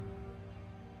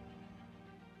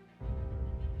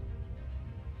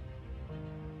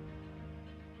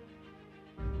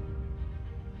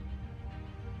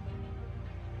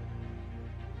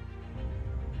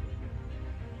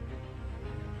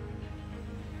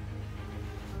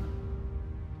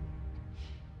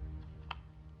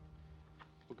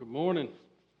Good morning.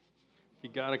 If you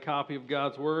got a copy of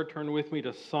God's Word, turn with me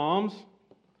to Psalms.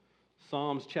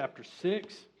 Psalms chapter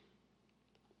 6.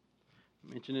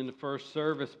 I mentioned in the first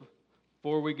service,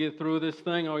 before we get through this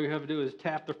thing, all you have to do is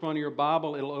tap the front of your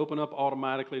Bible. It'll open up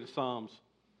automatically to Psalms. So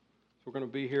we're going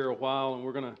to be here a while, and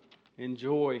we're going to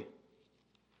enjoy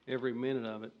every minute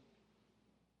of it.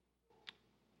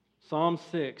 Psalm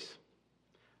 6.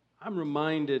 I'm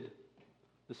reminded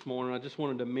this morning, I just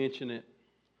wanted to mention it,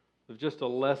 of just a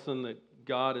lesson that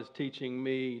God is teaching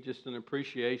me, just an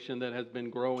appreciation that has been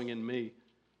growing in me.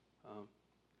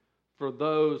 For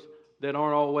those that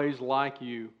aren't always like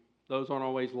you, those aren't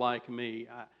always like me,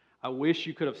 I wish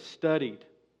you could have studied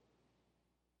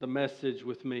the message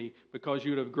with me, because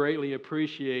you would have greatly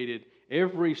appreciated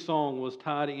every song was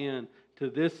tied in to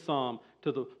this psalm,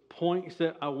 to the points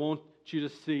that I want you to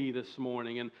see this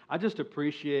morning. And I just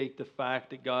appreciate the fact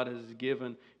that God has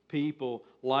given people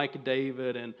like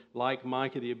David and like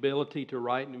Micah the ability to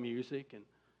write music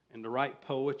and to write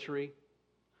poetry,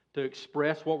 to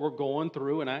express what we're going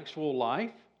through in actual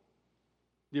life.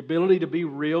 The ability to be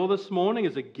real this morning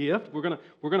is a gift. We're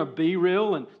going to be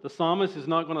real, and the psalmist is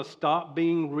not going to stop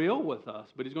being real with us,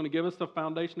 but he's going to give us the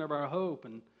foundation of our hope.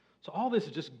 And so all this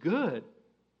is just good.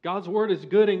 God's Word is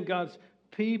good, and God's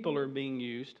people are being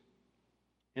used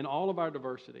in all of our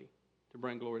diversity to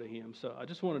bring glory to Him. So I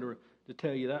just wanted to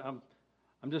tell you that.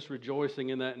 I'm just rejoicing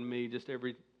in that in me, just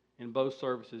in both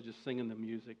services, just singing the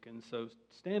music. And so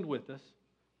stand with us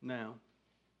now.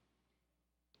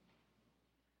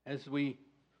 As we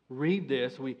read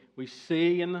this, we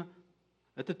see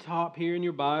at the top here in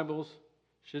your Bibles,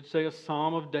 should say a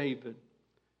Psalm of David.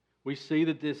 We see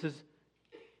that this is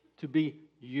to be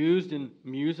used in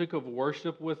music of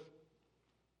worship with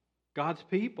God's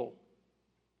people.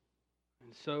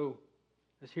 And so,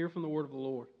 let's hear from the word of the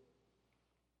Lord.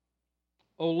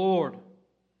 O Lord,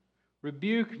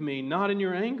 rebuke me not in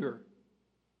your anger,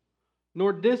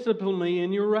 nor discipline me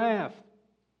in your wrath.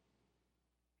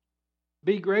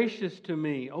 Be gracious to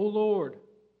me, O Lord,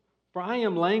 for I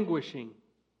am languishing.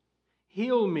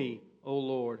 Heal me, O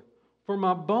Lord, for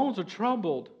my bones are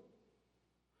troubled.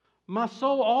 My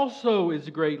soul also is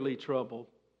greatly troubled.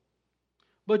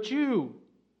 But you,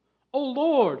 O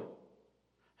Lord,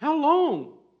 how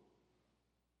long?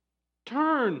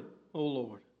 Turn, O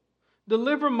Lord.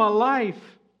 Deliver my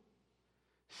life.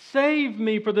 Save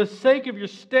me for the sake of your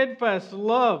steadfast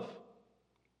love.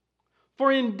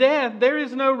 For in death there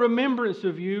is no remembrance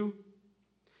of you.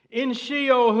 In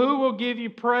Sheol who will give you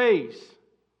praise?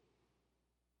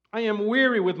 I am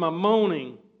weary with my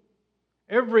moaning.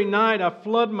 Every night I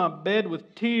flood my bed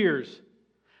with tears.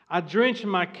 I drench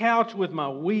my couch with my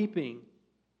weeping.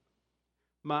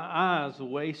 My eyes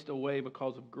waste away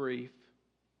because of grief.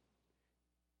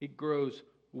 It grows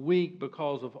weak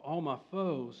because of all my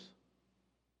foes.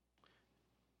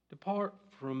 Depart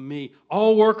from me,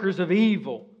 all workers of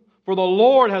evil, for the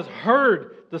Lord has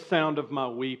heard the sound of my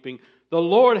weeping. The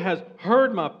Lord has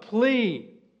heard my plea.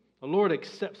 The Lord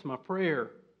accepts my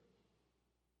prayer.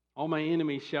 All my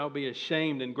enemies shall be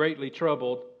ashamed and greatly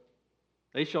troubled.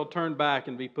 They shall turn back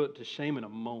and be put to shame in a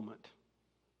moment.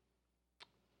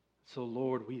 So,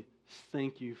 Lord, we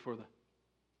thank you for the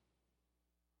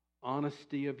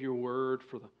honesty of your word,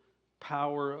 for the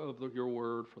power of your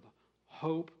word, for the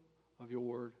hope of your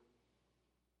word.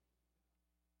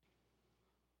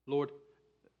 Lord,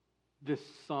 this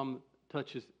psalm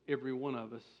touches every one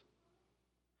of us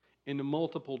in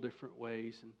multiple different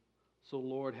ways. And so,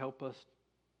 Lord, help us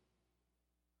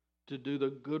to do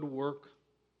the good work,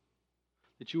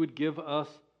 that you would give us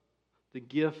the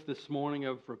gift this morning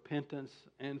of repentance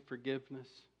and forgiveness.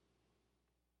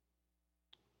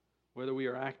 Whether we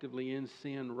are actively in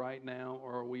sin right now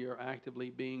or we are actively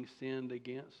being sinned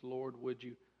against, Lord, would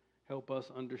you help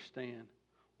us understand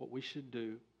what we should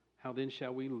do? How then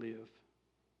shall we live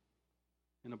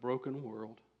in a broken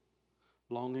world,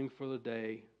 longing for the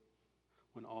day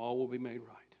when all will be made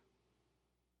right?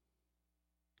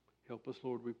 Help us,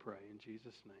 Lord, we pray in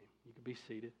Jesus' name. You can be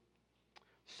seated.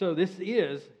 So this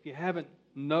is, if you haven't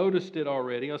noticed it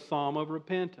already, a psalm of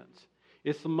repentance.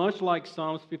 It's much like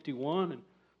Psalms 51, and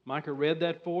Micah read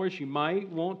that for us. You might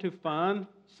want to find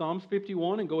Psalms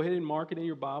 51 and go ahead and mark it in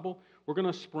your Bible. We're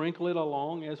going to sprinkle it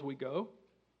along as we go.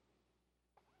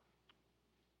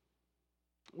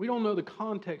 We don't know the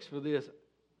context for this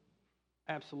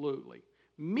absolutely.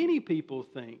 Many people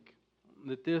think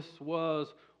that this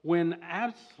was when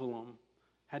Absalom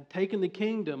had taken the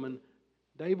kingdom and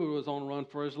David was on the run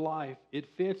for his life.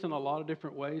 It fits in a lot of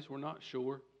different ways. We're not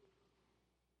sure.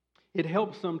 It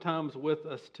helps sometimes with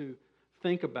us to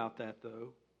think about that,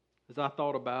 though. As I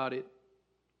thought about it,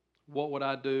 what would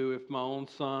I do if my own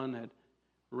son had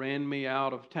ran me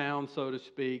out of town, so to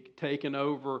speak, taken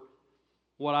over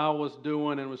what I was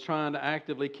doing and was trying to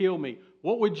actively kill me,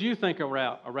 what would you think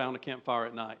around a campfire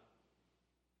at night?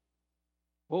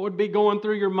 What would be going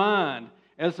through your mind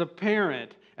as a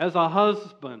parent, as a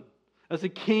husband, as a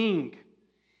king?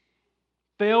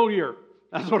 Failure.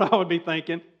 That's what I would be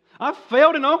thinking. I've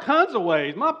failed in all kinds of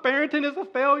ways. My parenting is a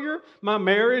failure. My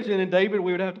marriage, and in David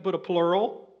we would have to put a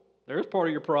plural. There's part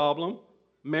of your problem.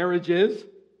 Marriages.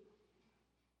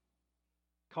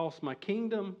 Cost my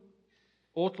kingdom.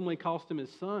 Ultimately cost him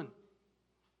his son.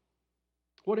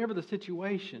 Whatever the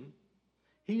situation,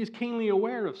 he is keenly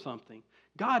aware of something.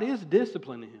 God is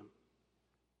disciplining him.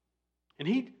 And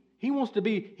he wants to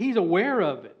be, he's aware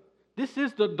of it. This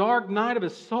is the dark night of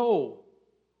his soul.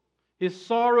 His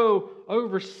sorrow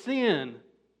over sin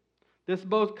that's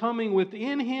both coming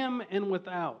within him and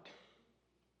without.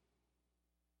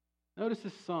 Notice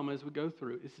this psalm as we go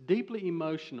through. It's deeply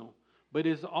emotional, but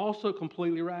it's also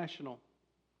completely rational.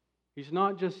 He's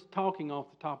not just talking off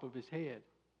the top of his head.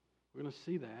 We're going to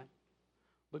see that.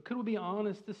 But could we be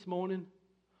honest this morning?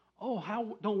 Oh,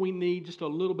 how don't we need just a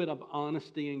little bit of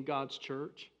honesty in God's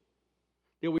church?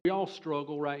 Yeah, we all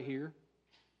struggle right here.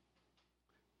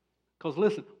 Because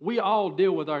listen, we all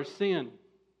deal with our sin.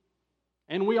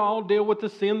 And we all deal with the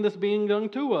sin that's being done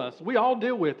to us. We all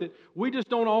deal with it. We just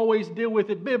don't always deal with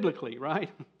it biblically, right?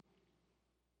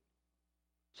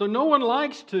 So no one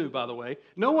likes to, by the way,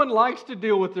 no one likes to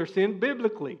deal with their sin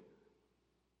biblically.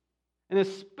 And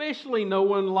especially no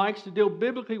one likes to deal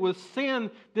biblically with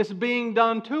sin that's being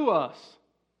done to us.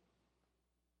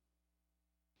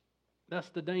 That's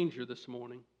the danger this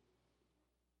morning.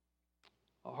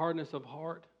 A hardness of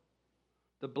heart,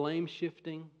 the blame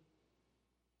shifting,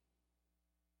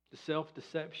 the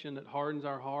self-deception that hardens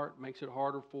our heart, makes it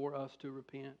harder for us to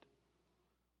repent.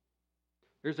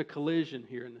 There's a collision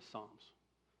here in the Psalms.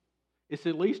 It's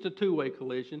at least a two-way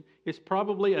collision. It's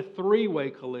probably a three-way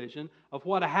collision of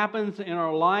what happens in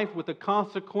our life with the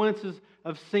consequences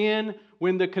of sin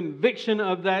when the conviction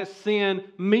of that sin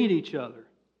meet each other.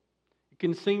 It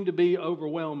can seem to be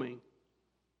overwhelming.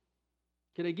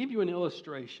 Can I give you an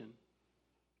illustration?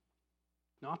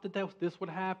 Not that this would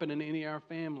happen in any of our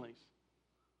families.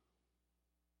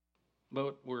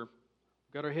 But we've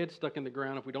got our head stuck in the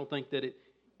ground if we don't think that it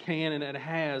can and it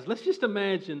has. Let's just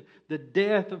imagine the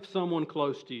death of someone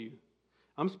close to you.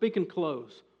 I'm speaking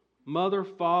close. Mother,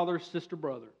 father, sister,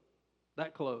 brother.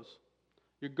 That close.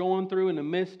 You're going through in the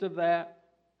midst of that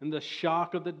and the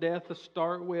shock of the death to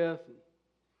start with.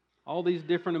 All these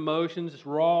different emotions. It's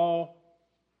raw,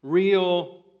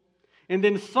 real. And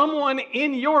then someone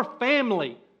in your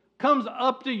family comes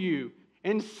up to you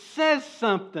and says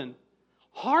something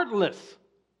heartless.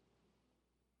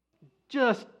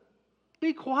 Just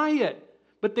be quiet.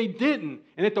 But they didn't.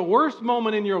 And at the worst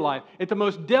moment in your life, at the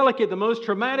most delicate, the most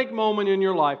traumatic moment in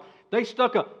your life, they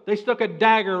stuck a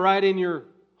dagger right in your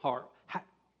heart.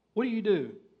 What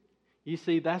do? You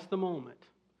see, that's the moment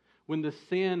when the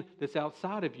sin that's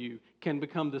outside of you can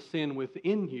become the sin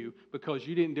within you because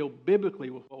you didn't deal biblically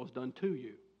with what was done to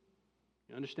you.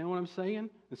 You understand what I'm saying?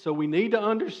 And so we need to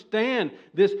understand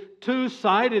this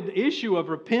two-sided issue of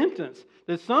repentance,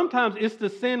 that sometimes it's the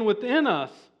sin within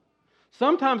us.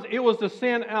 Sometimes it was the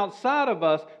sin outside of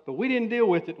us, but we didn't deal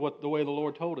with it the way the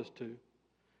Lord told us to.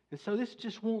 And so this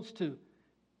just wants to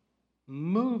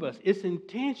move us. Its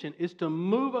intention is to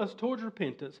move us towards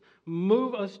repentance,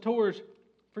 move us towards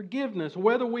forgiveness,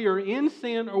 whether we are in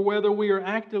sin or whether we are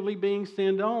actively being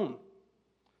sinned on.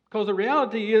 Because the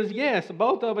reality is, yes,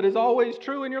 both of it is always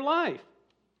true in your life.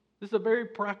 This is a very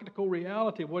practical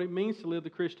reality of what it means to live the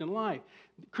Christian life.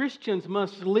 Christians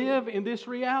must live in this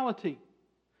reality.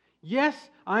 Yes,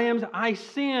 I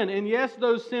sin, and yes,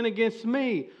 those sin against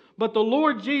me. But the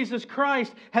Lord Jesus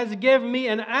Christ has given me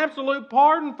an absolute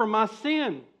pardon for my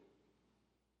sin.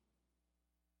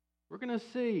 We're going to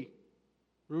see.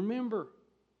 Remember,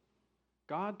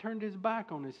 God turned His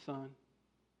back on His Son,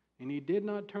 and He did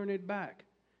not turn it back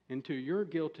until your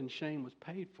guilt and shame was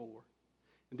paid for.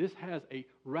 And this has a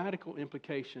radical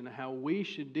implication of how we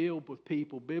should deal with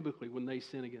people biblically when they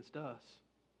sin against us.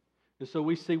 And so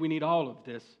we see we need all of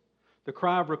this. The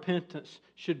cry of repentance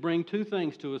should bring two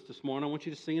things to us this morning. I want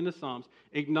you to see in the Psalms: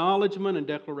 acknowledgement and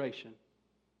declaration.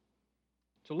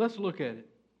 So let's look at it.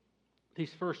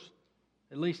 These first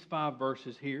at least 5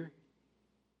 verses here.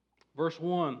 Verse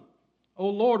 1, O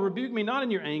Lord, rebuke me not in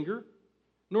your anger,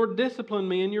 nor discipline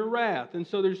me in your wrath. And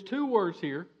so there's 2 words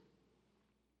here: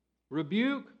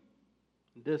 rebuke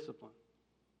and discipline.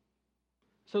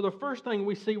 So the first thing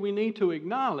we see we need to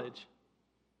acknowledge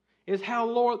is how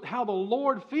the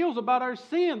Lord feels about our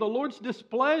sin, the Lord's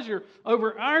displeasure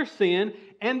over our sin,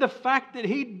 and the fact that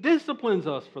He disciplines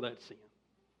us for that sin.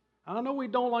 I know we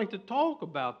don't like to talk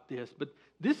about this, but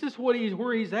this is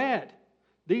where He's at.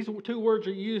 These two words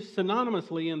are used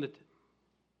synonymously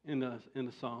in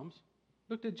the Psalms.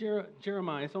 Look at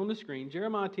Jeremiah. It's on the screen.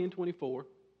 Jeremiah 10:24. It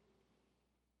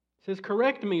says,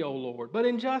 "Correct me, O Lord, but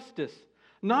in justice,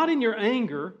 not in your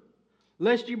anger,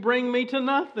 lest you bring me to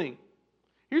nothing."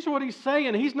 Here's what He's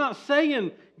saying. He's not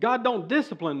saying God don't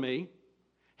discipline me.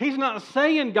 He's not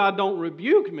saying God don't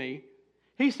rebuke me.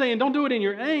 He's saying don't do it in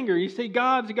your anger. You see,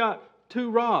 God's got two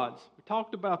rods. We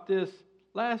talked about this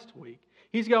last week.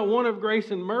 He's got one of grace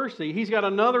and mercy. He's got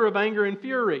another of anger and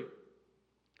fury.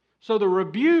 So the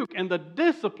rebuke and the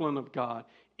discipline of God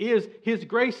is His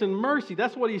grace and mercy.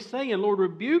 That's what He's saying. Lord,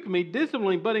 rebuke me,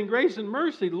 discipline me, but in grace and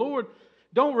mercy, Lord,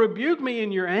 don't rebuke me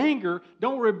in your anger.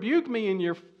 Don't rebuke me in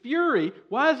your fury.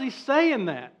 Why is He saying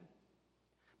that?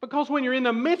 Because when you're in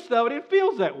the midst of it, it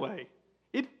feels that way.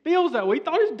 It feels that way. He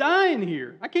thought He was dying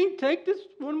here. I can't take this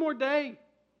one more day.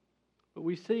 But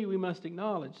we see we must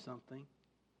acknowledge something.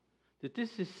 That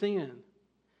this is sin.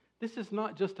 This is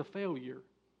not just a failure.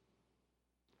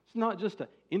 It's not just an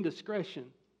indiscretion.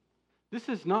 This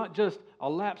is not just a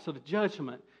lapse of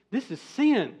judgment. This is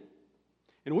sin.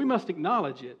 And we must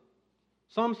acknowledge it.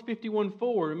 Psalms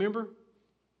 51:4, remember?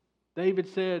 David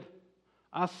said,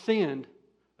 I sinned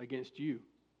against you.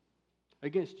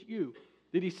 Against you.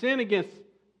 Did he sin against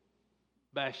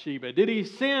Bathsheba? Did he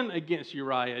sin against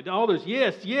Uriah? All those,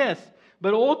 yes.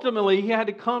 But ultimately, he had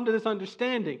to come to this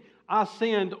understanding. I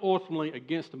sinned ultimately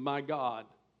against my God.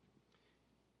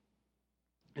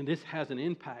 And this has an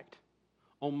impact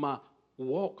on my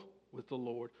walk with the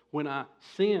Lord when I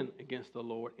sin against the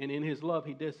Lord. And in His love,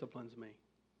 He disciplines me.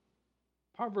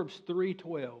 Proverbs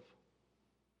 3:12.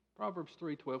 Proverbs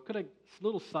 3:12. Could I,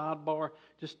 little sidebar,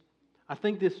 I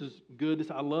think this is good.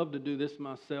 I love to do this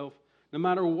myself. No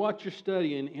matter what you're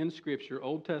studying in Scripture,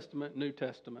 Old Testament, New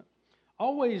Testament,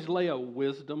 always lay a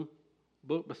wisdom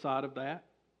book beside of that.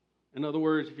 In other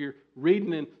words, if you're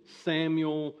reading in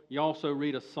Samuel, you also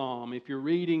read a psalm. If you're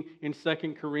reading in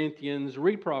 2 Corinthians,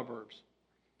 read Proverbs.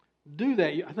 Do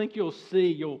that. I think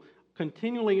you'll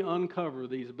continually uncover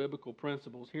these biblical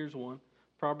principles. Here's one.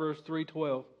 Proverbs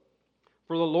 3:12.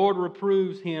 For the Lord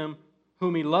reproves him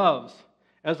whom He loves,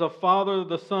 as a father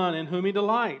the son in whom He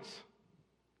delights.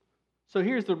 So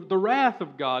here's the wrath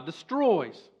of God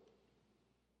destroys.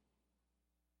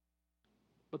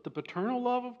 But the paternal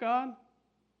love of God,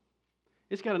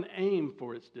 it's got an aim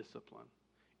for its discipline.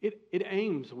 It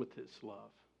aims with its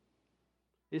love.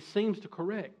 It seems to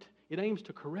correct. It aims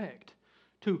to correct,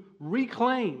 to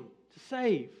reclaim, to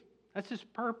save. That's His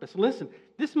purpose. Listen,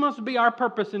 this must be our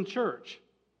purpose in church.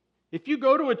 If you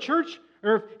go to a church,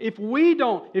 or if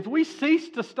we cease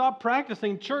to stop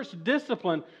practicing church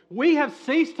discipline, we have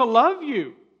ceased to love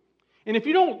you. And if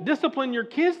you don't discipline your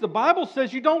kids, the Bible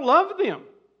says you don't love them.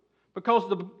 Because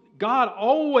God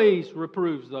always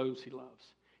reproves those He loves.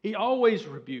 He always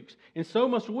rebukes. And so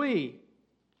must we.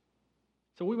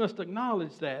 So we must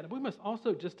acknowledge that. We must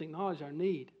also just acknowledge our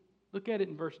need. Look at it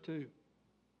in verse 2.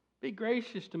 Be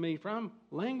gracious to me, for I'm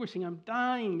languishing, I'm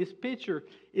dying. This picture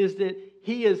is that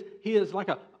he is like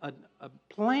a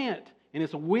plant, and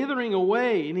it's withering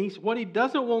away. And what he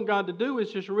doesn't want God to do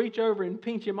is just reach over and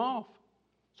pinch him off.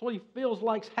 That's what he feels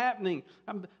like's happening.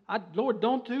 Lord,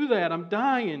 don't do that. I'm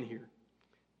dying here.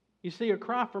 You see, a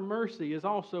cry for mercy is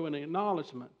also an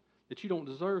acknowledgement that you don't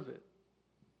deserve it.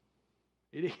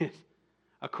 It is.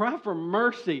 A cry for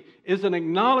mercy is an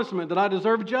acknowledgement that I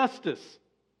deserve justice.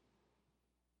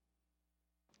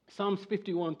 Psalms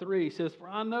 51:3 says, for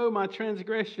I know my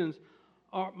transgressions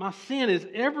my sin is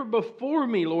ever before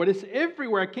me, Lord. It's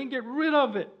everywhere. I can't get rid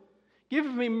of it. Give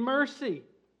me mercy.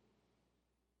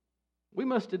 We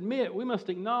must admit, we must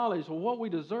acknowledge what we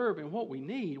deserve and what we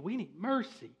need. We need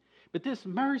mercy. But this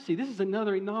mercy, this is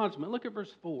another acknowledgement. Look at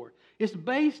verse 4. It's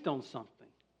based on something.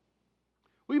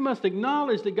 We must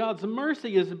acknowledge that God's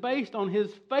mercy is based on His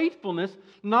faithfulness,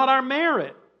 not our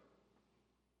merit.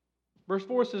 Verse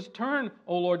 4 says, turn,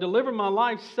 O Lord, deliver my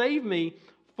life, save me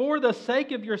for the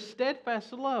sake of your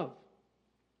steadfast love.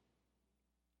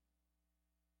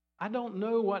 I don't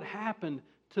know what happened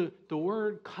to the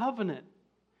word covenant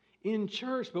in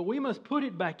church, but we must put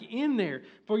it back in there.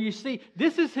 For you see,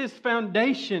 this is His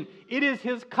foundation. It is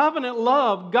His covenant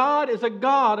love. God is a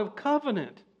God of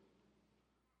covenant.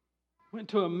 Went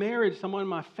to a marriage, someone in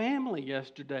my family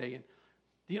yesterday, and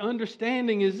the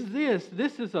understanding is this.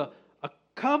 This is a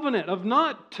covenant of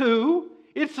not two.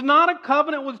 It's not a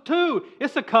covenant with two.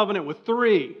 It's a covenant with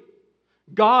three.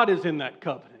 God is in that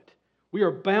covenant. We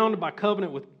are bound by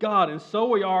covenant with God, and so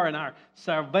we are in our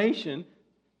salvation.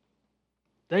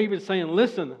 David's saying,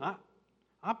 listen,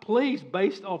 I please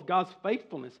based off God's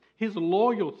faithfulness, His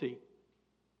loyalty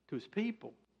to His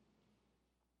people.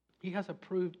 He has a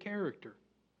proved character.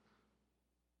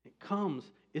 It comes,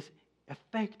 it's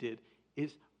affected,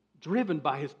 it's driven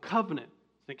by His covenant.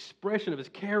 It's an expression of His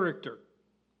character.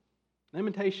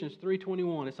 Lamentations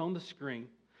 3:21, it's on the screen.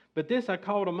 But this I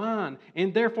call to mind,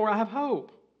 and therefore I have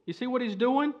hope. You see what he's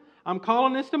doing? I'm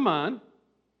calling this to mind.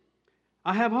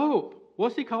 I have hope.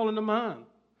 What's he calling to mind?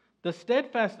 The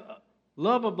steadfast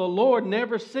love of the Lord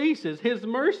never ceases. His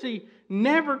mercy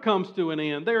never comes to an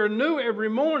end. They are new every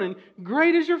morning.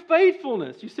 Great is your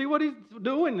faithfulness. You see what he's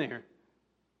doing there?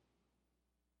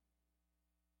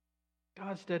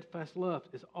 God's steadfast love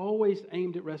is always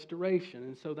aimed at restoration,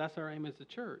 and so that's our aim as a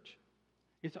church.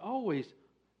 It's always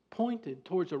pointed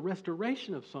towards a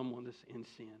restoration of someone that's in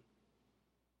sin.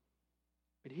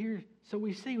 But here, so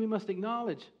we see, we must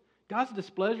acknowledge God's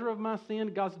displeasure of my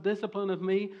sin, God's discipline of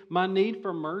me, my need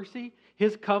for mercy,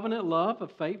 His covenant love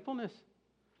of faithfulness.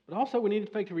 But also we need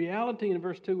to face reality in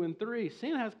verse 2 and 3.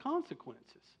 Sin has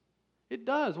consequences. It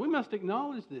does. We must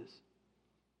acknowledge this.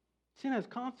 Sin has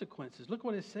consequences. Look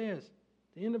what it says.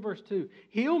 At the end of verse 2.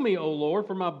 Heal me, O Lord,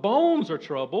 for my bones are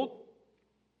troubled.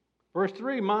 Verse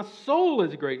 3. My soul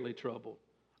is greatly troubled.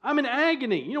 I'm in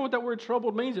agony. You know what that word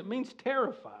troubled means? It means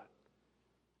terrified.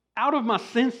 Out of my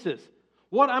senses.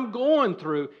 What I'm going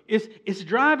through is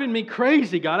driving me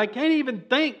crazy, God. I can't even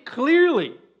think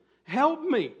clearly. Help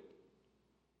me.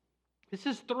 This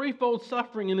is threefold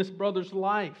suffering in this brother's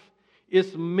life.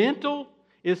 It's mental,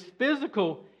 it's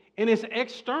physical, and it's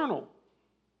external.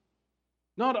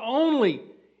 Not only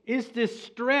is this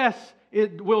stress,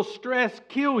 will stress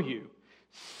kill you.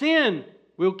 Sin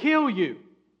will kill you.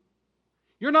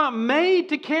 You're not made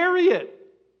to carry it.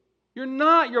 You're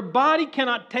not. Your body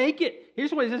cannot take it.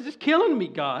 Here's what it says. It's killing me,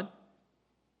 God.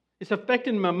 It's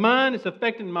affecting my mind. It's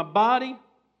affecting my body.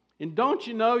 And don't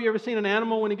you know, you ever seen an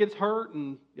animal when it gets hurt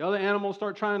and the other animals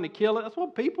start trying to kill it? That's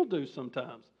what people do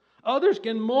sometimes. Others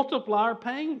can multiply our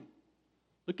pain.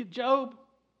 Look at Job.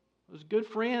 Those good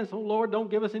friends. Oh, Lord,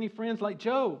 don't give us any friends like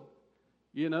Job.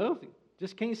 You know,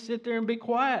 just can't sit there and be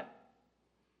quiet.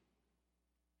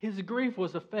 His grief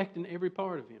was affecting every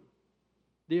part of him.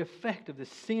 The effect of the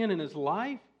sin in his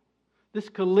life. This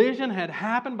collision had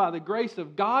happened by the grace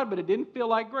of God, but it didn't feel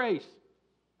like grace.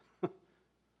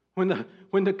 When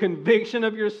the conviction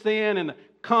of your sin and the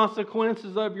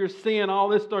consequences of your sin, all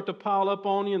this start to pile up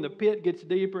on you and the pit gets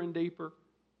deeper and deeper.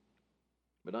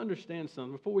 But understand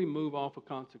something, before we move off of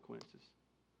consequences,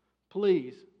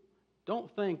 please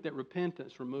don't think that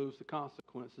repentance removes the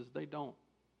consequences. They don't.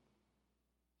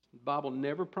 The Bible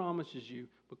never promises you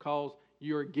because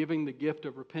you are giving the gift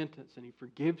of repentance and He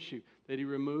forgives you, that He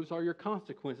removes all your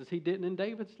consequences. He didn't in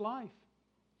David's life.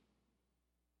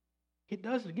 It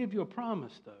does give you a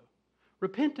promise, though.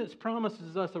 Repentance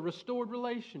promises us a restored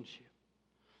relationship.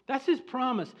 That's His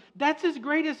promise. That's His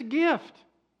greatest gift.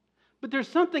 But there's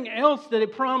something else that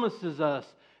it promises us.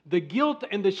 The guilt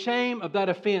and the shame of that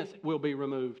offense will be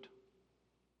removed.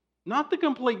 Not the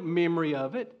complete memory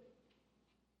of it.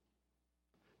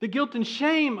 The guilt and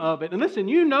shame of it. And listen,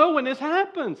 you know when this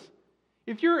happens.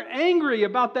 If you're angry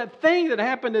about that thing that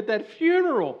happened at that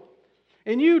funeral,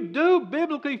 and you do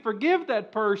biblically forgive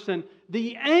that person,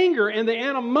 the anger and the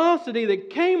animosity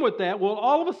that came with that will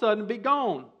all of a sudden be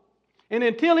gone. And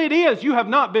until it is, you have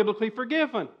not biblically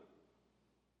forgiven.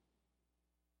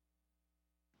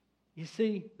 You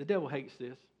see, the devil hates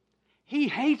this. He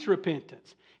hates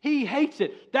repentance. He hates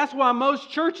it. That's why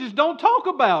most churches don't talk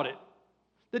about it.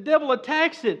 The devil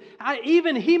attacks it.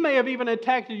 He may have even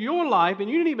attacked your life, and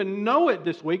you didn't even know it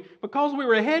this week because we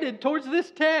were headed towards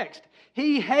this text.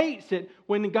 He hates it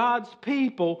when God's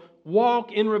people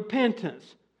walk in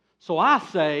repentance. So I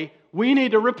say we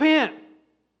need to repent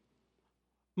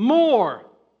more.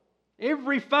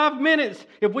 Every 5 minutes,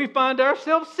 if we find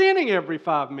ourselves sinning every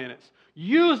 5 minutes,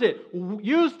 use it.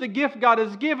 Use the gift God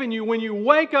has given you when you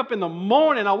wake up in the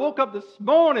morning. I woke up this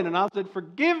morning and I said,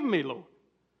 forgive me, Lord.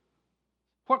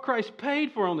 What Christ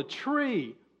paid for on the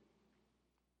tree.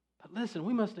 But listen,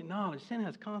 we must acknowledge sin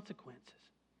has consequences.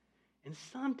 And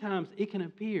sometimes it can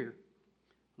appear,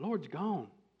 Lord's gone.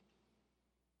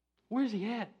 Where's He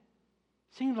at?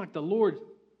 Seems like the Lord's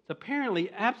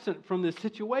apparently absent from this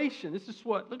situation. This is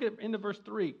what, look at end of verse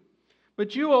 3.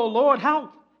 But you, O Lord,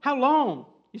 how long?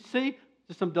 You see,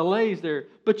 there's some delays there.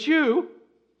 But you,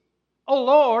 O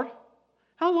Lord,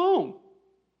 how long?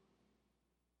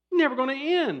 You're never going to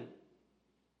end.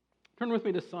 Turn with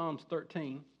me to Psalms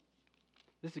 13.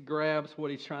 This grabs what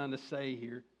he's trying to say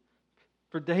here.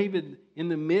 For David, in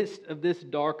the midst of this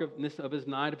darkness of his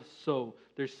night of soul,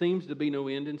 there seems to be no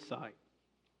end in sight.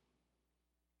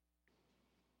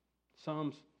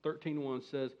 Psalms 13:1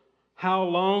 says, "How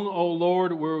long, O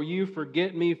Lord, will you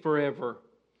forget me forever?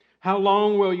 How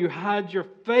long will you hide your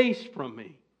face from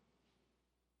me?"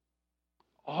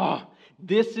 Oh,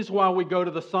 this is why we go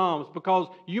to the Psalms,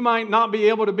 because you might not be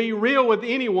able to be real with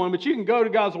anyone, but you can go to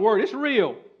God's Word. It's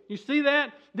real. You see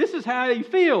that? This is how he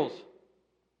feels.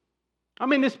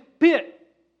 I'm in this pit.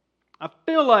 I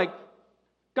feel like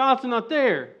God's not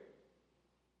there.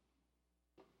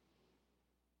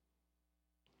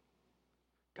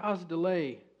 God's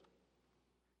delay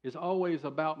is always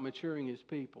about maturing His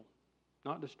people,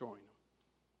 not destroying them.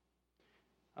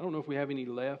 I don't know if we have any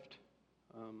left.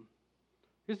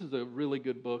 This is a really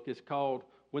good book. It's called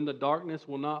When the Darkness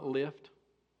Will Not Lift.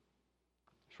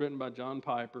 It's written by John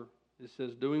Piper. It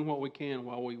says, "Doing what we can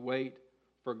while we wait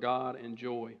for God and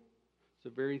joy." It's a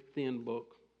very thin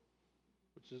book,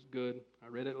 which is good. I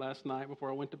read it last night before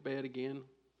I went to bed again,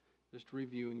 just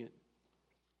reviewing it.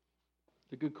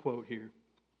 It's a good quote here.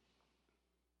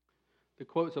 The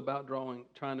quote's about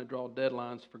trying to draw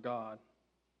deadlines for God.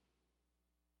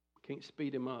 Can't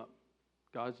speed Him up.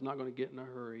 God's not going to get in a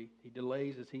hurry. He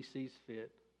delays as He sees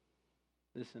fit.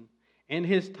 Listen. "And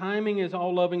His timing is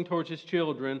all loving towards His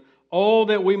children. Oh,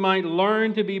 that we might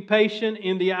learn to be patient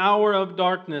in the hour of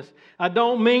darkness." I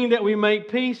don't mean that we make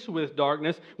peace with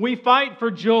darkness. We fight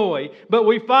for joy, but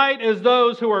we fight as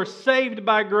those who are saved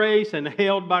by grace and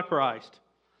held by Christ.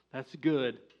 That's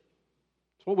good.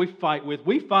 That's what we fight with.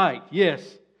 We fight,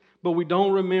 yes, but we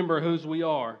don't remember whose we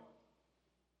are.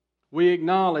 We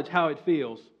acknowledge how it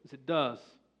feels, as it does.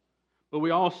 But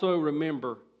we also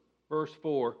remember, verse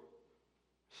 4,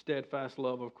 steadfast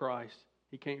love of Christ.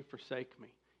 He can't forsake me.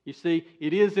 You see,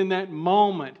 it is in that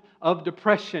moment of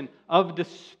depression, of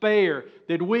despair,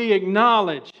 that we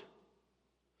acknowledge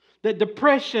that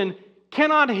depression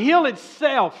cannot heal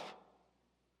itself.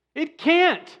 It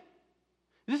can't.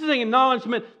 This is an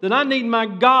acknowledgement that I need my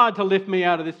God to lift me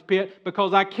out of this pit,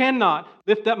 because I cannot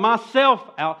lift up myself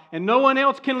out, and no one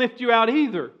else can lift you out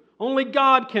either. Only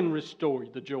God can restore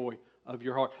the joy of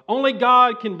your heart. Only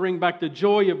God can bring back the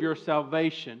joy of your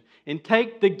salvation and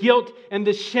take the guilt and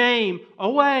the shame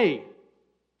away.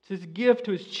 It's His gift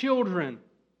to His children.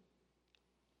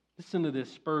 Listen to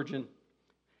this, Spurgeon.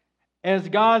 "As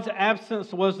God's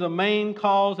absence was the main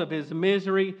cause of His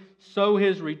misery, so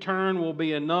His return will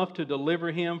be enough to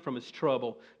deliver him from his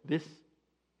trouble." This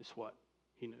is what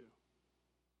He knew.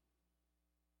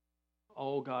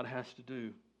 All God has to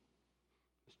do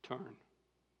is turn.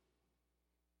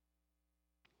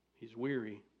 He's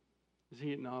weary, as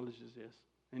He acknowledges this.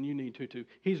 And you need to too.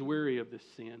 He's weary of this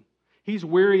sin. He's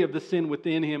weary of the sin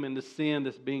within him and the sin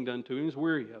that's being done to him. He's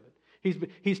weary of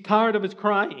it. He's tired of his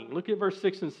crying. Look at verse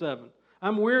 6 and 7.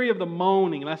 "I'm weary of the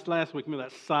moaning." That's last week. Remember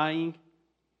that sighing?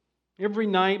 "Every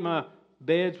night my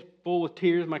bed's full of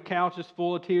tears. My couch is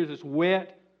full of tears. It's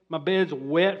wet. My bed's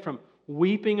wet from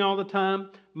weeping all the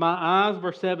time. My eyes,"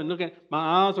 verse 7, look at it,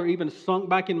 "my eyes are even sunk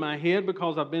back in my head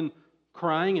because I've been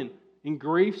crying and in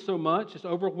grief so much. It's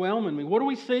overwhelming me." What are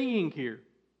we seeing here?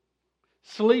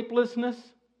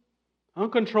 Sleeplessness,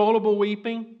 uncontrollable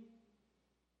weeping,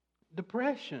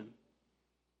 depression.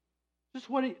 This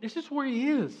is where he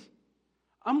is.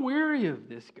 I'm weary of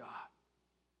this, God.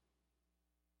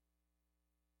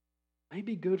 May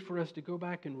be good for us to go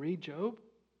back and read Job,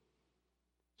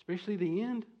 especially the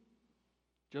end.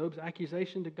 Job's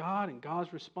accusation to God and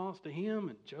God's response to him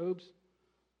and Job's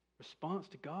response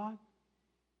to God.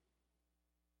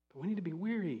 But we need to be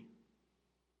weary.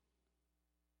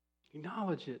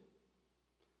 Acknowledge it.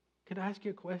 Could I ask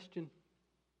you a question?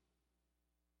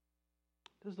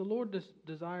 Does the Lord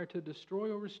desire to destroy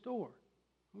or restore?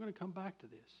 I'm going to come back to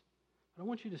this. But I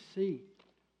want you to see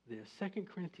this. 2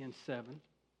 Corinthians 7.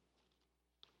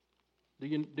 Do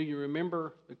you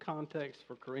remember the context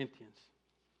for Corinthians?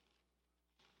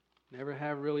 Never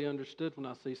have really understood when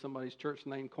I see somebody's church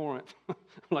named Corinth.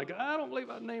 Like, I don't believe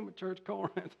I'd name a church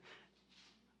Corinth.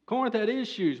 Corinth had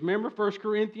issues. Remember 1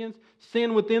 Corinthians?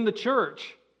 Sin within the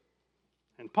church.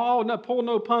 And Paul pulled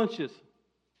no punches.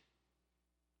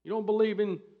 You don't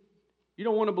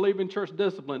want to believe in church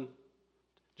discipline.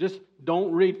 Just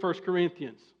don't read 1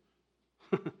 Corinthians.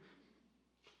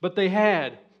 But they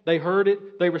heard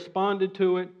it, they responded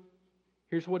to it.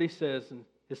 Here's what he says in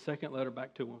his second letter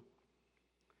back to them.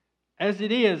 "As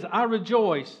it is, I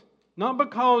rejoice, not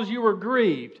because you were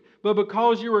grieved, but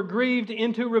because you were grieved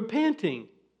into repenting.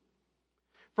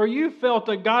 For you felt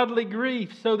a godly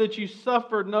grief, so that you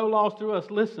suffered no loss through us."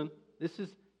 Listen, this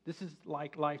is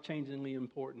like life-changingly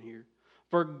important here.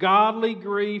 For godly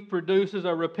grief produces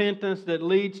a repentance that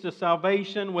leads to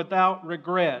salvation without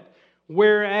regret,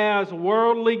 whereas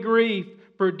worldly grief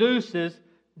produces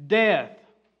death.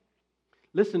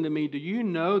 Listen to me, do you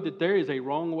know that there is a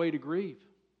wrong way to grieve?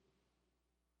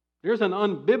 There's an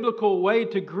unbiblical way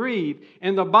to grieve,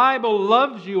 and the Bible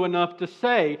loves you enough to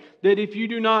say that if you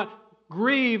do not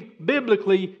grieve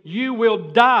biblically, you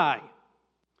will die.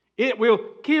 It will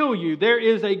kill you. There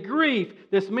is a grief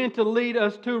that's meant to lead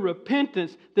us to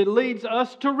repentance, that leads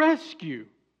us to rescue.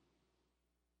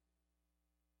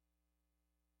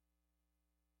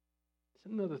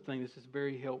 It's another thing this is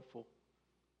very helpful.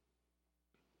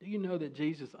 Do you know that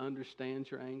Jesus understands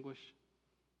your anguish?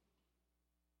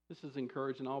 This is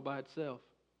encouraging all by itself.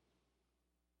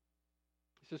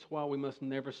 This is why we must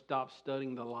never stop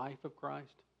studying the life of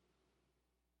Christ.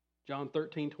 John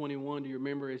 13:21, do you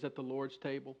remember, is at the Lord's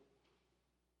table?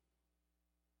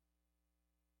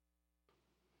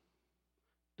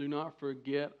 Do not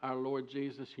forget our Lord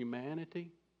Jesus'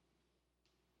 humanity,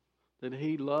 that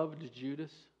He loved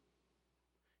Judas.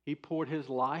 He poured His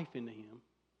life into him.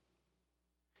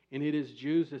 And it is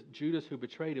Judas who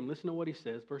betrayed Him. Listen to what He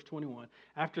says, verse 21.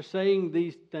 After saying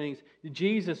these things,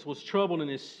 Jesus was troubled in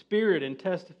His spirit and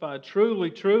testified,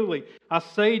 truly, truly, I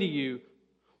say to you,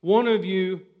 one of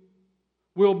you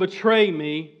will betray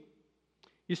me.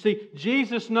 You see,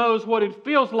 Jesus knows what it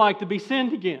feels like to be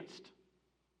sinned against.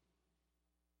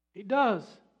 He does.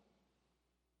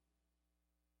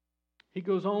 He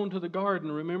goes on to the garden,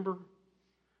 remember?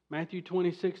 Matthew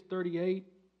 26:38.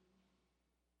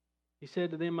 He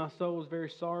said to them, my soul is very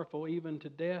sorrowful, even to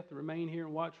death. Remain here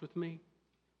and watch with me.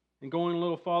 And going a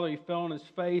little farther, he fell on his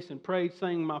face and prayed,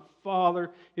 saying, my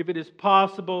Father, if it is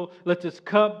possible, let this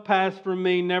cup pass from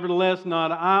me. Nevertheless,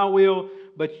 not I will,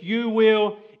 but you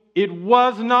will. It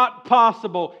was not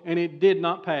possible, and it did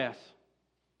not pass.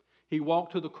 He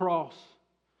walked to the cross.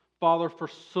 Father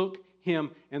forsook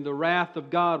Him, and the wrath of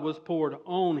God was poured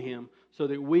on Him, so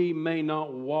that we may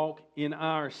not walk in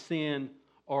our sin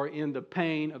or in the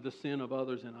pain of the sin of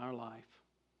others in our life.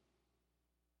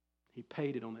 He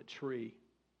paid it on that tree.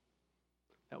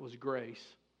 That was grace.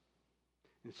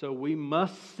 And so we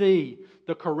must see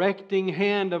the correcting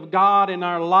hand of God in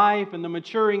our life and the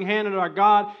maturing hand of our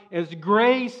God as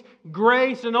grace,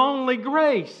 grace, and only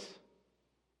grace.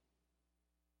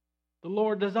 The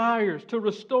Lord desires to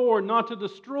restore, not to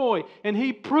destroy. And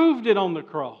He proved it on the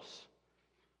cross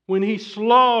when He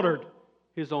slaughtered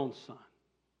His own Son.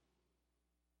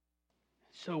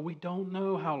 So we don't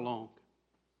know how long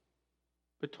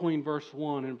between verse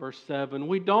 1 and verse 7.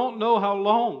 We don't know how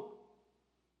long.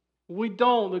 We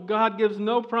don't. That God gives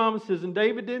no promises, and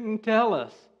David didn't tell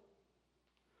us.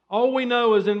 All we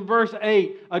know is in verse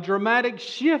 8, a dramatic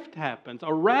shift happens,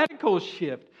 a radical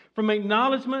shift from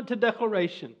acknowledgement to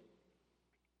declaration.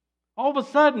 All of a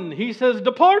sudden, he says,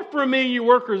 depart from me, you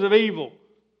workers of evil.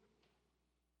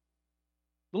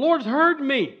 The Lord's heard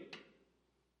me.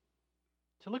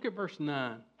 So look at verse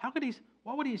 9.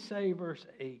 What would he say verse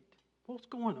 8? What's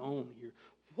going on here?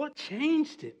 What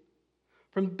changed it?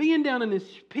 From being down in this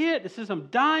pit, it says I'm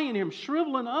dying here, I'm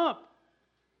shriveling up,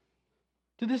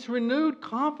 to this renewed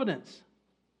confidence.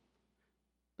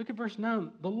 Look at verse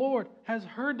 9. The Lord has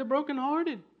heard the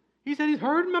brokenhearted. He said He's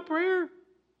heard my prayer.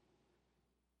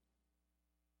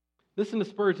 Listen to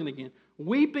Spurgeon again.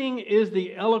 Weeping is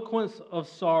the eloquence of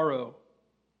sorrow.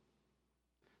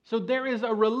 So there is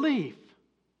a relief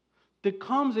that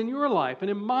comes in your life and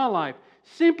in my life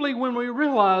simply when we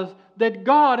realize that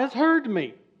God has heard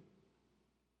me.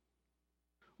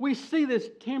 We see this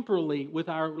temporally with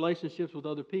our relationships with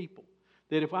other people.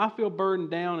 That if I feel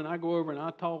burdened down and I go over and I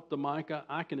talk to Micah,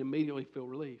 I can immediately feel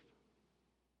relief.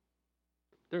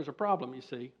 There's a problem, you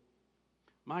see.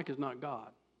 Micah's not God.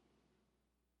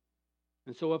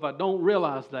 And so if I don't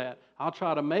realize that, I'll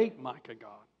try to make Micah God.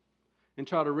 And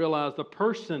try to realize the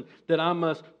person that I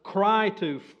must cry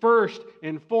to first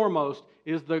and foremost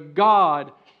is the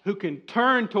God who can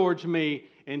turn towards me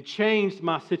and change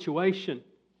my situation.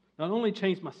 Not only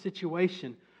change my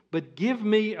situation, but give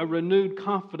me a renewed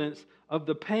confidence of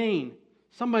the pain.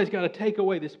 Somebody's got to take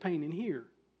away this pain in here.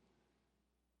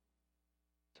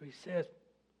 So he says,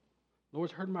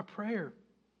 Lord's heard my prayer.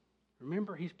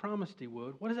 Remember, He's promised He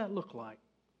would. What does that look like?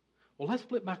 Well, let's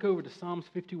flip back over to Psalms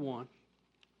 51.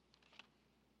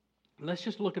 Let's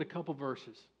just look at a couple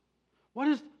verses. What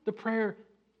does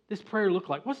this prayer look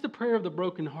like? What's the prayer of the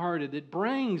brokenhearted that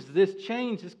brings this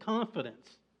change, this confidence?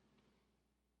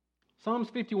 Psalms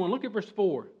 51, look at verse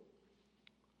 4.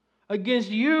 Against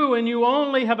you and you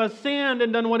only have I sinned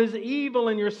and done what is evil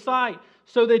in your sight,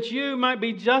 so that you might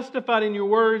be justified in your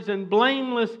words and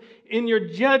blameless in your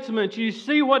judgment. You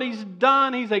see what He's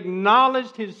done? He's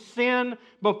acknowledged his sin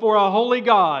before a holy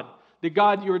God. That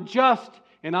God, you're just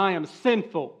and I am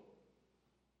sinful.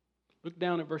 Look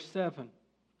down at verse 7.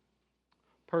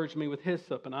 Purge me with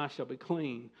hyssop and I shall be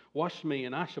clean. Wash me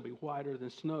and I shall be whiter than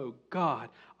snow. God,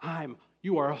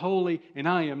 you are holy and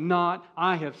I am not.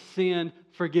 I have sinned.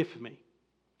 Forgive me.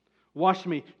 Wash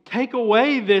me. Take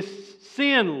away this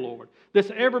sin, Lord. This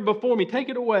ever before me. Take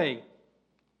it away.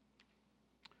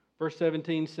 Verse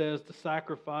 17 says, the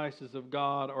sacrifices of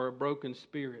God are a broken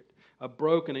spirit, a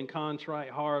broken and contrite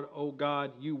heart, O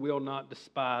God, you will not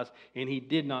despise. And He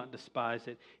did not despise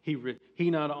it. He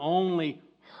not only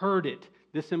heard it.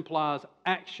 This implies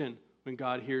action when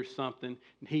God hears something.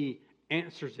 He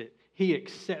answers it. He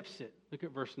accepts it. Look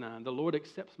at verse 9. The Lord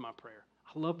accepts my prayer.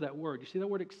 I love that word. You see that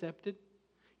word accepted?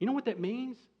 You know what that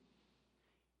means?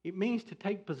 It means to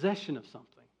take possession of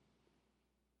something.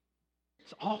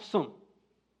 It's awesome.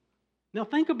 Now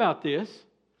think about this.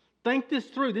 Think this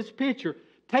through, this picture.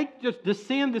 Take just the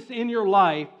sin that's in your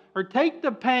life, or take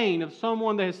the pain of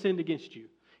someone that has sinned against you,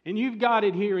 and you've got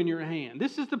it here in your hand.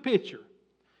 This is the picture.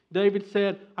 David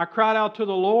said, I cried out to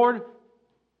the Lord.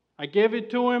 I gave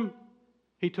it to Him.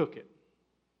 He took it.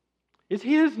 It's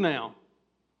His now.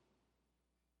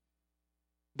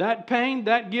 That pain,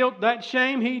 that guilt, that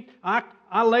shame,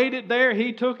 I laid it there.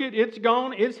 He took it. It's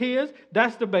gone. It's His.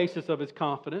 That's the basis of his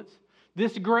confidence.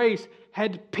 This grace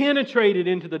had penetrated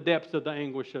into the depths of the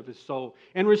anguish of his soul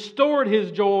and restored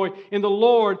his joy in the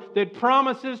Lord that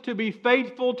promises to be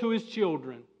faithful to His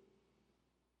children.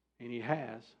 And He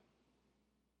has.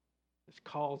 This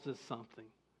causes something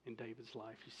in David's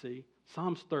life, you see.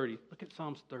 Psalms 30. Look at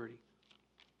Psalms 30.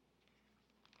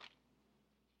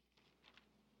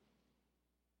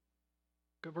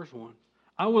 Look at verse 1.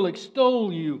 I will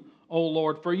extol you, O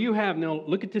Lord, for you have, now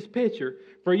look at this picture,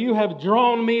 for you have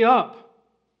drawn me up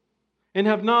and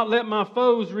have not let my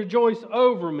foes rejoice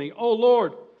over me. O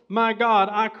Lord, my God,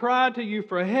 I cried to you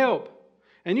for help,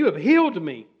 and you have healed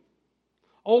me.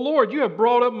 O Lord, you have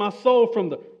brought up my soul from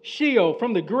the Sheol,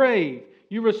 from the grave.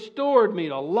 You restored me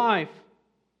to life.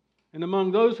 And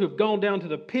among those who have gone down to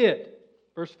the pit,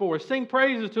 verse 4, sing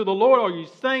praises to the Lord, all you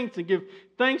saints, and give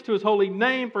thanks to His holy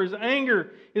name, for His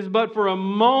anger is but for a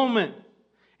moment,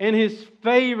 and His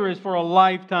favor is for a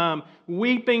lifetime.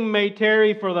 Weeping may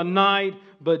tarry for the night,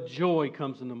 but joy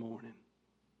comes in the morning.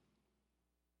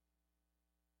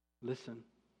 Listen,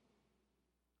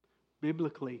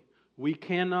 biblically, we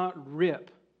cannot rip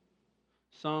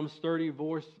Psalms 30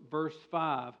 verse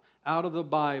 5 out of the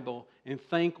Bible and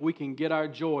think we can get our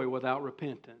joy without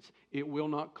repentance. It will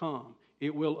not come.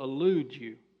 It will elude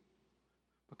you.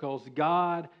 Because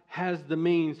God has the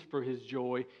means for His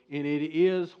joy, and it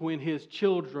is when His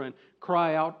children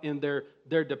cry out in their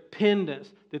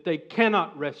dependence that they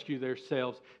cannot rescue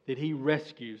themselves, that He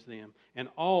rescues them. And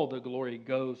all the glory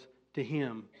goes to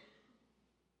Him.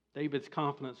 David's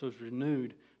confidence was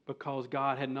renewed because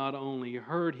God had not only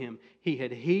heard him, He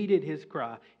had heeded his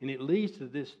cry. And it leads to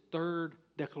this third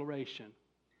declaration.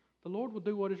 The Lord will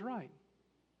do what is right.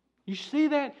 You see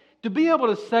that? To be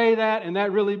able to say that and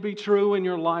that really be true in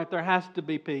your life, there has to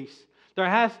be peace. There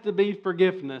has to be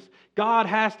forgiveness. God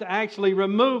has to actually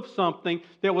remove something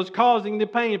that was causing the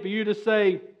pain for you to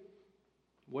say,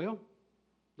 well,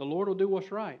 the Lord will do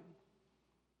what's right.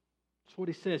 That's what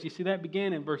He says. You see, that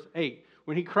began in verse 8.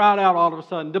 When he cried out all of a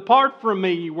sudden, depart from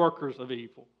me, you workers of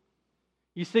evil.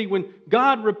 You see, when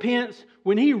God repents,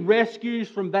 when He rescues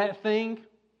from that thing,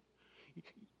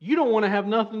 you don't want to have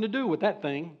nothing to do with that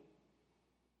thing.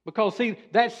 Because, see,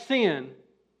 that sin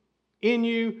in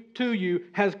you, to you,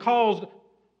 has caused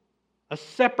a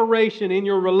separation in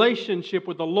your relationship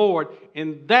with the Lord.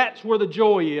 And that's where the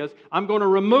joy is. I'm going to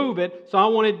remove it, so I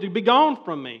want it to be gone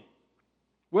from me.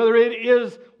 Whether it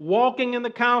is walking in the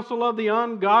counsel of the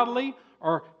ungodly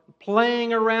or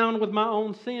playing around with my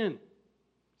own sin.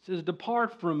 It says,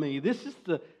 depart from me. This is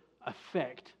the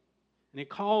effect. And it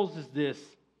causes this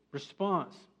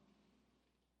response.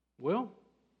 Well,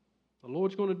 the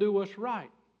Lord's going to do what's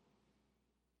right.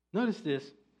 Notice this.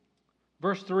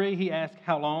 Verse 3, He asks,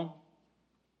 how long?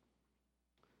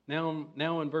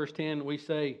 Now in verse 10, we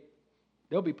say,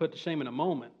 they'll be put to shame in a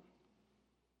moment.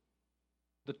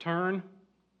 The turn,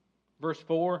 verse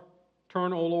 4,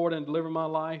 turn, O Lord, and deliver my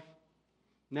life.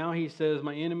 Now He says,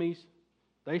 my enemies,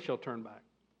 they shall turn back.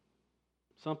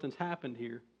 Something's happened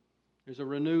here. There's a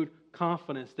renewed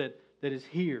confidence that is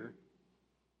here.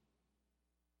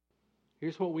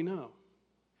 Here's what we know.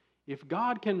 If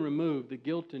God can remove the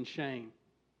guilt and shame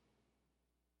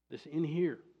that's in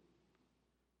here,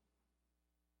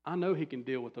 I know He can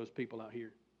deal with those people out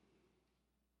here.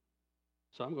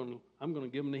 So I'm going to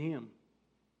give them to Him.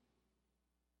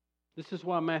 This is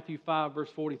why Matthew 5, verse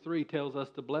 43 tells us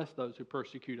to bless those who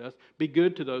persecute us, be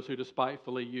good to those who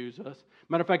despitefully use us.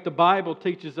 Matter of fact, the Bible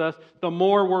teaches us the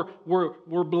more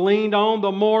we're leaned on,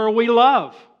 the more we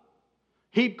love.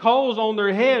 Heap coals on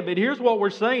their head, but here's what we're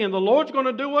saying: the Lord's going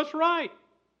to do what's right.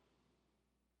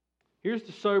 Here's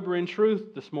the sobering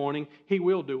truth this morning: He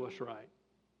will do us right.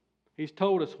 He's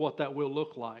told us what that will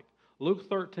look like. Luke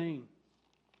 13.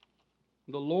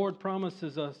 The Lord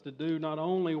promises us to do not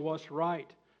only what's right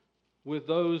with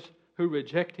those who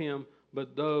reject Him,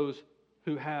 but those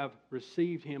who have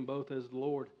received Him both as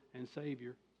Lord and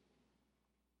Savior.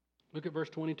 Look at verse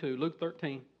 22, Luke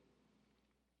 13.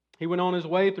 He went on His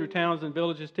way through towns and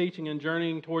villages, teaching and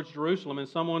journeying towards Jerusalem. And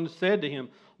someone said to Him,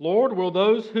 Lord, will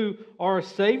those who are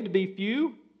saved be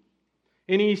few?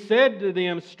 And He said to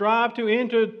them, strive to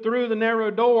enter through the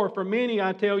narrow door, for many,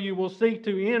 I tell you, will seek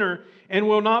to enter and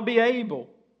will not be able.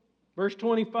 Verse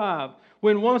 25,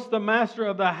 when once the master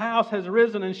of the house has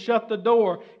risen and shut the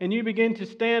door, and you begin to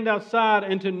stand outside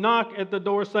and to knock at the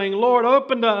door, saying, Lord,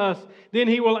 open to us, then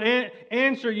He will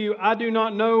answer you, I do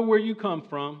not know where you come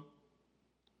from.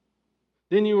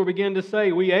 Then you will begin to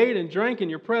say, we ate and drank in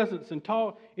your presence and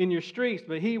taught in your streets.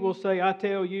 But He will say, I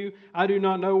tell you, I do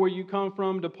not know where you come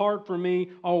from. Depart from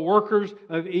me, all workers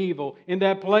of evil. In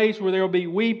that place where there will be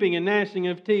weeping and gnashing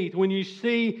of teeth, when you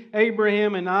see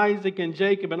Abraham and Isaac and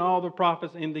Jacob and all the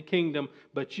prophets in the kingdom,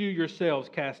 but you yourselves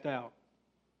cast out.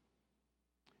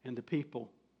 And the people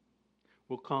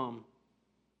will come.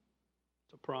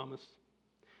 It's a promise.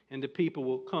 And the people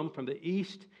will come from the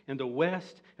east and the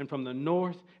west and from the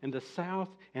north and the south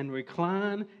and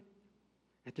recline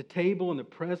at the table in the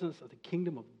presence of the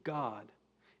kingdom of God.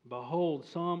 Behold,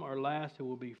 some are last who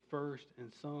will be first,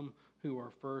 and some who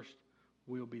are first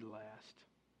will be last.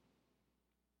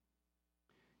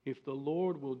 If the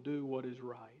Lord will do what is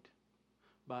right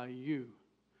by you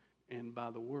and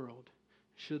by the world,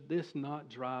 should this not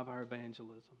drive our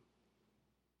evangelism?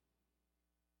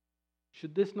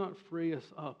 Should this not free us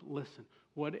up? Listen,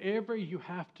 whatever you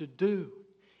have to do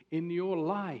in your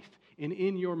life and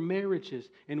in your marriages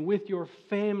and with your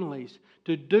families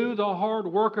to do the hard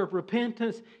work of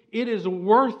repentance, it is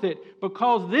worth it,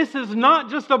 because this is not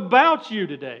just about you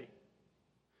today.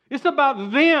 It's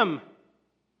about them.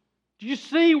 Do you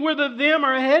see where the them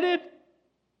are headed?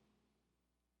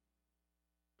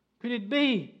 Could it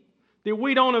be that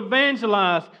we don't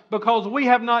evangelize because we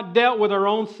have not dealt with our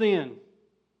own sin?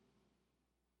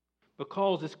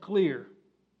 Because it's clear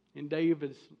in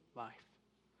David's life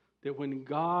that when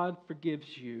God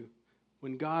forgives you,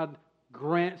 when God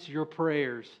grants your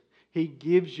prayers, He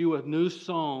gives you a new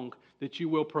song that you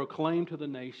will proclaim to the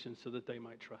nations so that they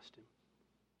might trust Him.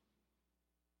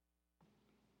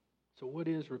 So what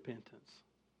is repentance?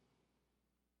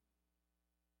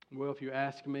 Well, if you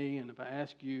ask me, and if I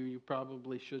ask you, you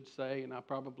probably should say, and I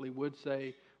probably would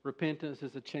say, repentance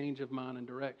is a change of mind and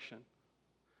direction.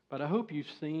 But I hope you've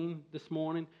seen this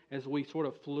morning, as we sort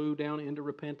of flew down into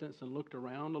repentance and looked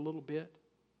around a little bit,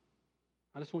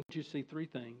 I just want you to see three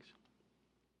things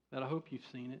that I hope you've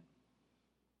seen it.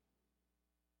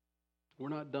 We're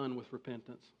not done with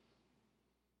repentance.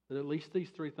 But at least these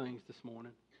three things this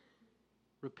morning.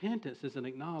 Repentance is an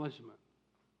acknowledgement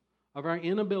of our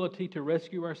inability to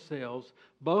rescue ourselves,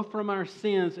 both from our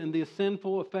sins and the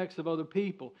sinful effects of other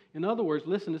people. In other words,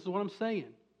 listen, this is what I'm saying.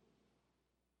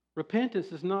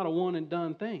 Repentance is not a one and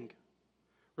done thing.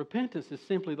 Repentance is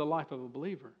simply the life of a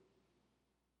believer.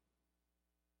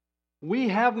 We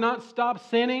have not stopped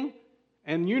sinning,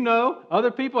 and you know, other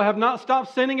people have not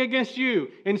stopped sinning against you.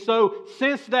 And so,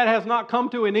 since that has not come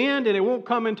to an end, and it won't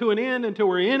come into an end until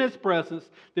we're in His presence,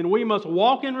 then we must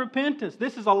walk in repentance.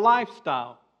 This is a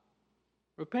lifestyle.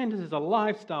 Repentance is a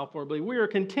lifestyle for a believer. We are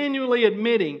continually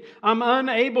admitting, I'm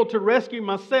unable to rescue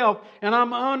myself, and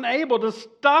I'm unable to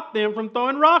stop them from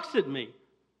throwing rocks at me.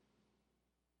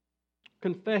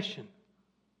 Confession.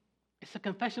 It's a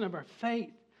confession of our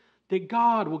faith that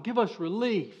God will give us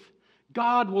relief.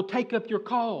 God will take up your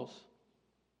cause.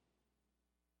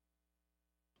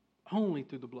 Only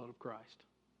through the blood of Christ.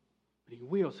 But He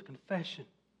will. It's a confession.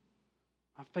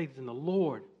 My faith is in the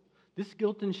Lord. This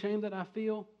guilt and shame that I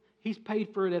feel, He's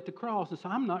paid for it at the cross, and so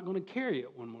I'm not going to carry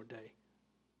it one more day.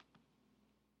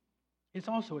 It's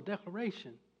also a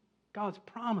declaration. God's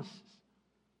promises,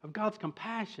 of God's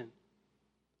compassion,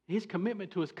 His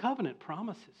commitment to His covenant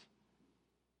promises.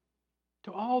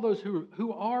 To all those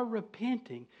who are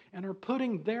repenting and are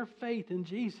putting their faith in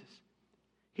Jesus,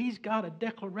 He's got a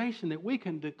declaration that we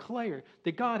can declare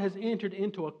that God has entered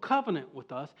into a covenant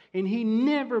with us, and He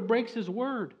never breaks His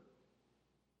word.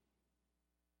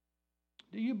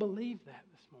 Do you believe that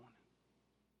this morning?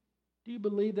 Do you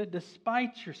believe that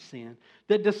despite your sin,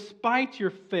 that despite your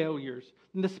failures,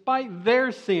 and despite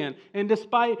their sin, and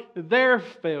despite their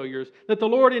failures, that the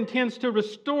Lord intends to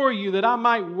restore you, that I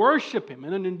might worship Him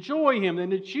and enjoy Him,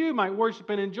 and that you might worship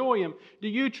and enjoy Him? Do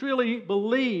you truly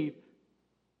believe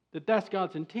that that's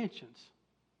God's intentions?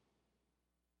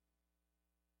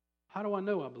 How do I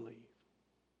know I believe?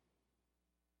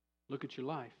 Look at your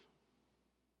life.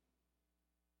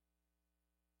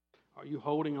 Are you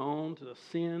holding on to the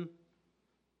sin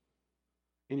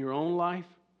in your own life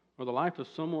or the life of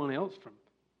someone else from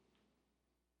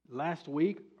last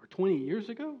week or 20 years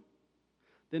ago?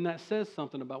 Then that says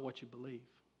something about what you believe.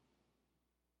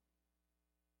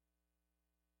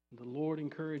 The Lord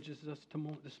encourages us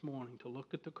this morning to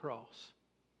look at the cross,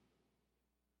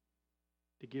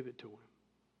 to give it to Him.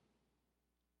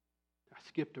 I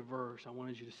skipped a verse. I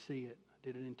wanted you to see it. I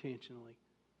did it intentionally.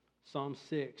 Psalm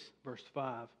 6, verse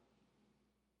 5.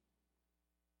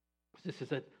 This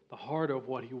is at the heart of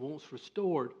what He wants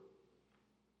restored.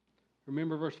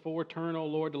 Remember verse 4, turn, O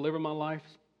Lord, deliver my life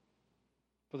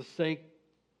for the sake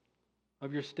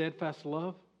of your steadfast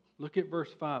love. Look at verse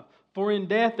 5. For in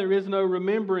death there is no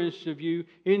remembrance of you.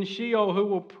 In Sheol who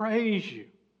will praise you?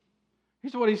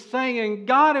 Here's what he's saying.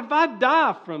 God, if I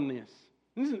die from this,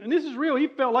 and this is real, he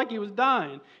felt like he was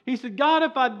dying. He said, God,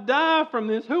 if I die from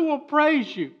this, who will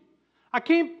praise you? I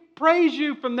can't praise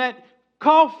you from that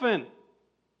coffin.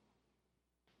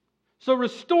 So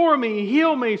restore me,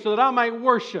 heal me, so that I might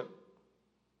worship.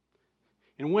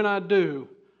 And when I do,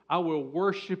 I will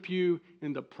worship you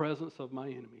in the presence of my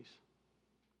enemies.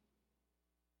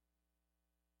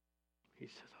 He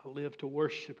says, I live to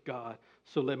worship God,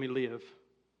 so let me live.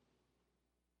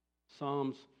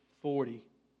 Psalms 40.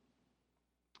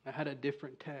 I had a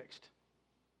different text.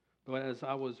 But as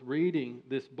I was reading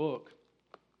this book,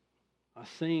 I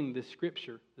seen this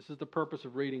scripture. This is the purpose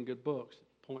of reading good books.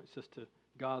 It points us to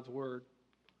God's Word.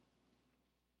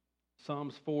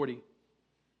 Psalms 40.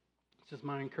 This is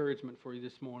my encouragement for you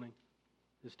this morning,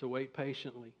 is to wait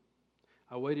patiently.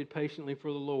 I waited patiently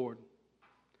for the Lord.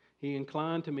 He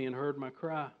inclined to me and heard my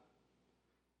cry.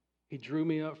 He drew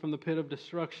me up from the pit of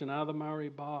destruction, out of the miry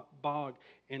bog,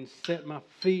 and set my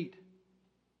feet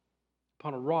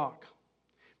upon a rock,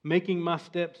 making my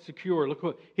steps secure. Look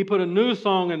what He put a new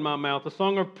song in my mouth, a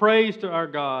song of praise to our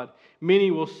God.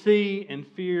 Many will see and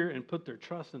fear and put their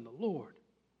trust in the Lord.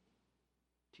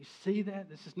 Do you see that?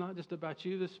 This is not just about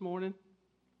you this morning.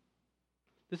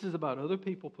 This is about other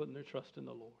people putting their trust in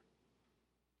the Lord.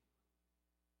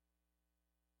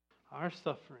 Our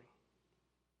suffering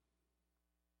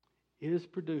is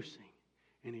producing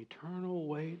an eternal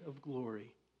weight of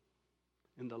glory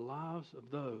in the lives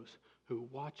of those who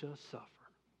watch us suffer.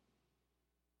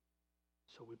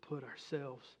 So we put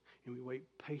ourselves and we wait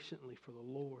patiently for the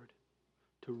Lord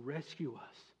to rescue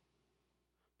us.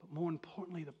 But more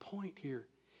importantly, the point here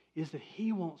is that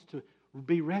He wants to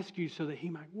be rescued so that He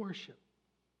might worship.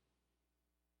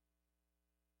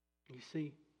 You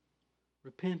see,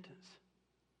 repentance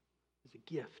is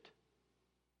a gift.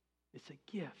 It's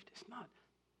a gift. It's not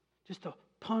just a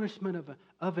punishment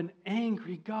of an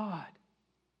angry God.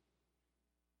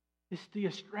 It's the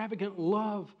extravagant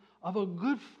love of a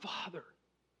good Father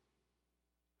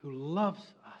who loves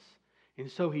us. And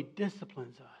so He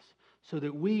disciplines us so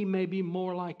that we may be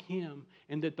more like Him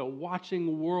and that the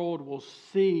watching world will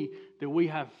see that we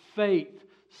have faith,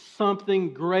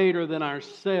 something greater than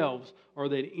ourselves or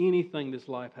than anything this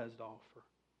life has to offer.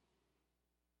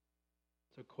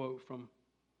 It's a quote from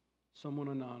someone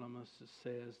anonymous that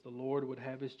says, the Lord would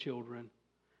have His children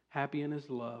happy in His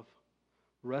love,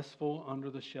 restful under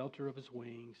the shelter of His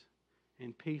wings,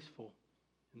 and peaceful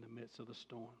in the midst of the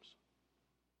storms.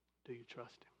 Do you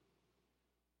trust Him?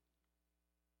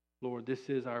 Lord, this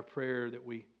is our prayer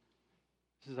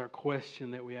this is our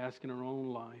question that we ask in our own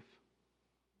life.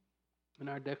 And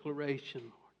our declaration,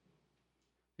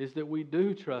 Lord, is that we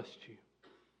do trust You.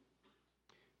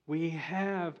 We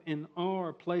have and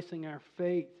are placing our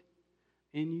faith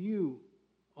in You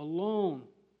alone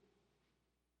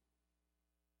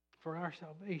for our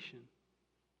salvation.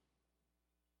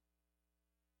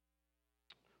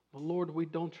 But Lord, we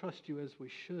don't trust You as we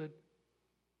should.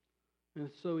 And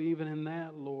so even in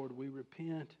that, Lord, we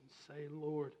repent and say,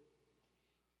 Lord,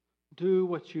 do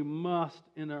what You must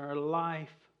in our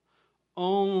life,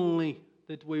 only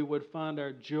that we would find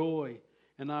our joy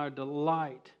and our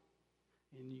delight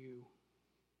in You.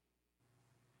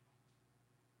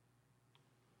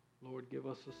 Lord, give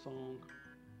us a song,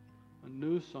 a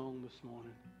new song this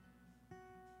morning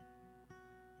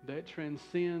that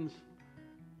transcends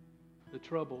the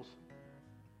troubles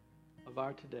of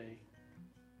our today.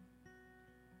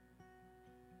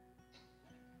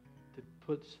 that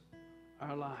puts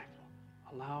our life,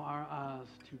 allow our eyes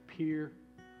to peer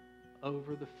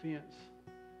over the fence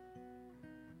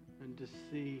and to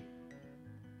see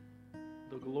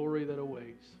the glory that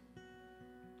awaits.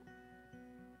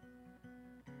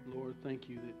 Lord, thank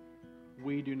you that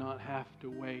we do not have to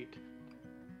wait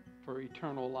for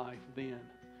eternal life then,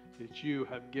 that you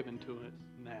have given to us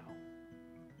now,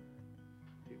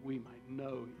 that we might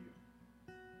know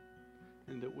you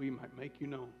and that we might make you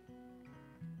known.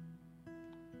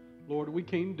 Lord, we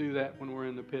can't do that when we're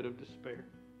in the pit of despair.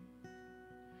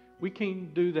 We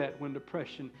can't do that when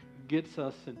depression gets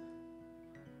us and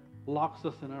locks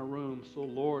us in our room. So,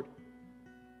 Lord,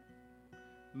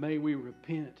 may we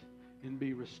repent and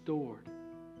be restored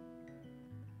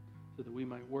so that we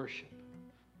might worship.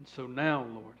 And so now,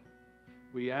 Lord,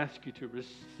 we ask you to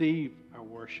receive our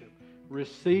worship,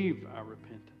 receive our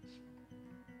repentance,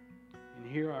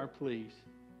 and hear our pleas.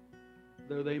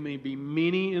 Though they may be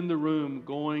many in the room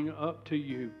going up to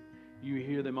you, you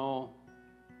hear them all.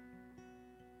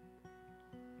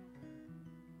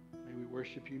 May we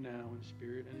worship you now in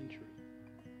spirit and in truth.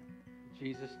 In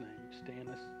Jesus' name, stand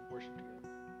us and worship together.